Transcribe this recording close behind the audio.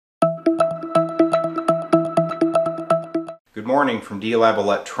Good morning from D-Lab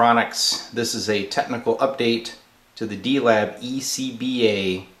Electronics. This is a technical update to the D-Lab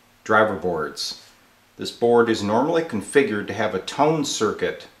ECB-A driver boards. This board is normally configured to have a tone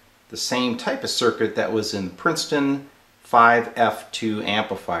circuit, the same type of circuit that was in the Princeton 5F2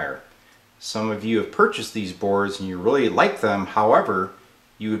 amplifier. Some of you have purchased these boards and you really like them, however,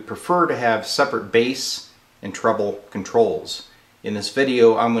 you would prefer to have separate bass and treble controls. In this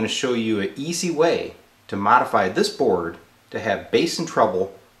video, I'm going to show you an easy way to modify this board to have bass and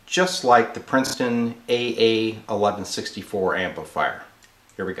treble just like the Princeton AA1164 amplifier.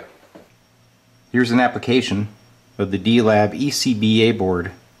 Here we go. Here's an application of the D-Lab ECB-A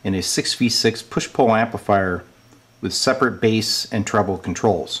board in a 6v6 push-pull amplifier with separate bass and treble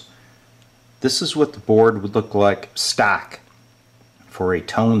controls. This is what the board would look like stock for a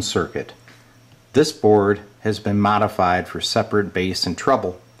tone circuit. This board has been modified for separate bass and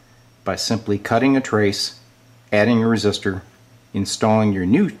treble by simply cutting a trace, adding a resistor, installing your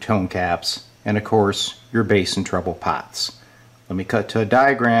new tone caps, and of course your bass and treble pots. Let me cut to a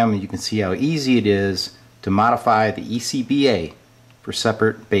diagram and you can see how easy it is to modify the ECB-A for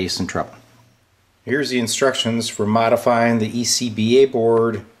separate bass and treble. Here's the instructions for modifying the ECB-A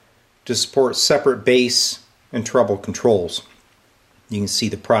board to support separate bass and treble controls. You can see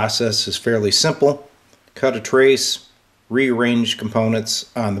the process is fairly simple. Cut a trace, rearrange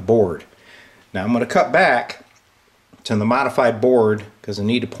components on the board. Now I'm going to cut back to the modified board because I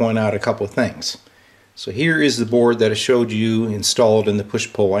need to point out a couple of things. So here is the board that I showed you installed in the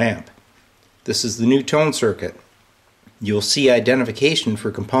push-pull amp. This is the new tone circuit. You'll see identification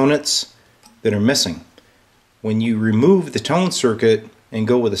for components that are missing. When you remove the tone circuit and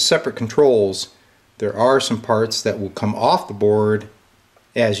go with the separate controls, there are some parts that will come off the board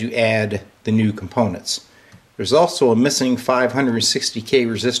as you add the new components. There's also a missing 560K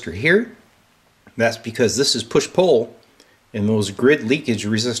resistor here. That's because this is push-pull and those grid leakage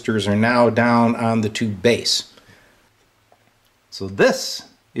resistors are now down on the tube base. So this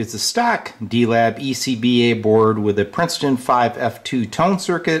is the stock D-Lab ECB-A board with a Princeton 5F2 tone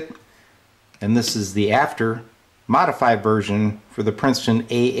circuit, and this is the after modified version for the Princeton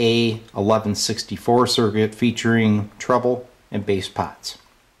AA1164 circuit featuring treble and bass pots.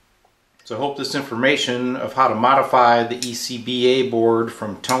 So I hope this information of how to modify the ECB-A board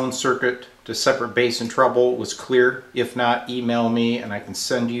from tone circuit to separate bass and treble was clear. If not, email me and I can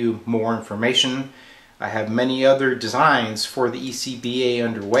send you more information. I have many other designs for the ECB-A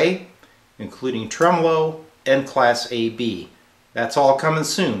underway, including tremolo and Class AB. That's all coming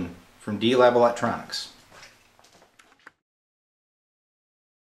soon from D-Lab Electronics.